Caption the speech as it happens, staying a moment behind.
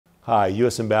Hi,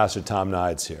 U.S. Ambassador Tom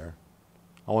Nides here.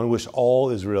 I want to wish all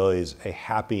Israelis a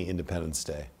happy Independence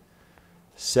Day.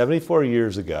 74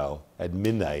 years ago, at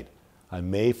midnight,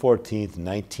 on May 14,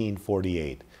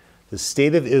 1948, the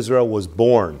State of Israel was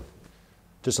born.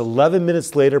 Just 11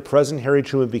 minutes later, President Harry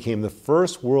Truman became the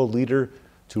first world leader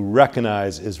to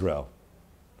recognize Israel.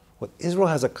 What Israel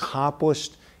has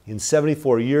accomplished in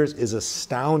 74 years is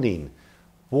astounding.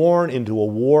 Born into a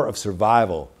war of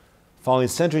survival, following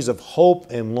centuries of hope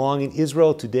and longing,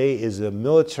 Israel today is a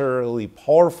militarily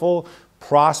powerful,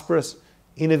 prosperous,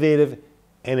 innovative,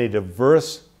 and a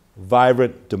diverse,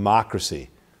 vibrant democracy.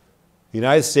 The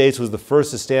United States was the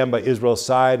first to stand by Israel's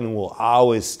side and will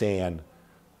always stand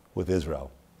with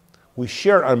Israel. We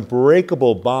share an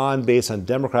unbreakable bond based on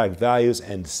democratic values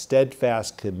and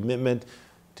steadfast commitment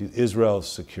to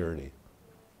Israel's security.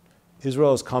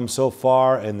 Israel has come so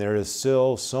far, and there is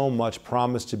still so much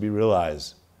promise to be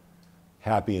realized.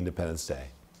 Happy Independence Day.